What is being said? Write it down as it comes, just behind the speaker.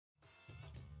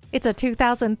It's a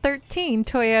 2013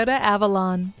 Toyota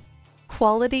Avalon.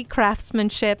 Quality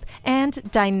craftsmanship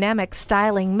and dynamic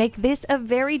styling make this a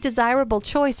very desirable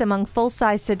choice among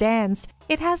full-size sedans.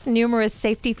 It has numerous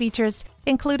safety features,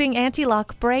 including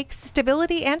anti-lock brakes,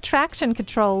 stability and traction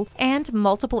control, and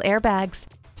multiple airbags.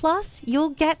 Plus,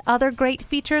 you'll get other great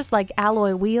features like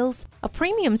alloy wheels, a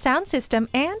premium sound system,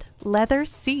 and leather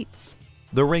seats.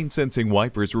 The rain-sensing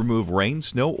wipers remove rain,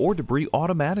 snow, or debris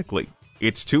automatically.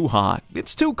 It's too hot,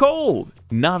 it's too cold.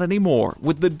 Not anymore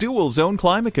with the dual-zone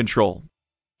climate control.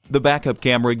 The backup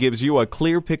camera gives you a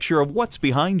clear picture of what's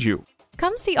behind you.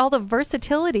 Come see all the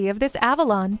versatility of this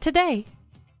Avalon today.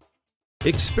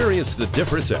 Experience the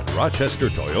difference at Rochester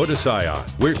Toyota Scion.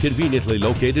 We're conveniently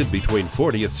located between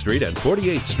 40th Street and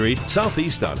 48th Street,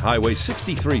 southeast on Highway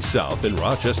 63 South in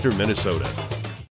Rochester, Minnesota.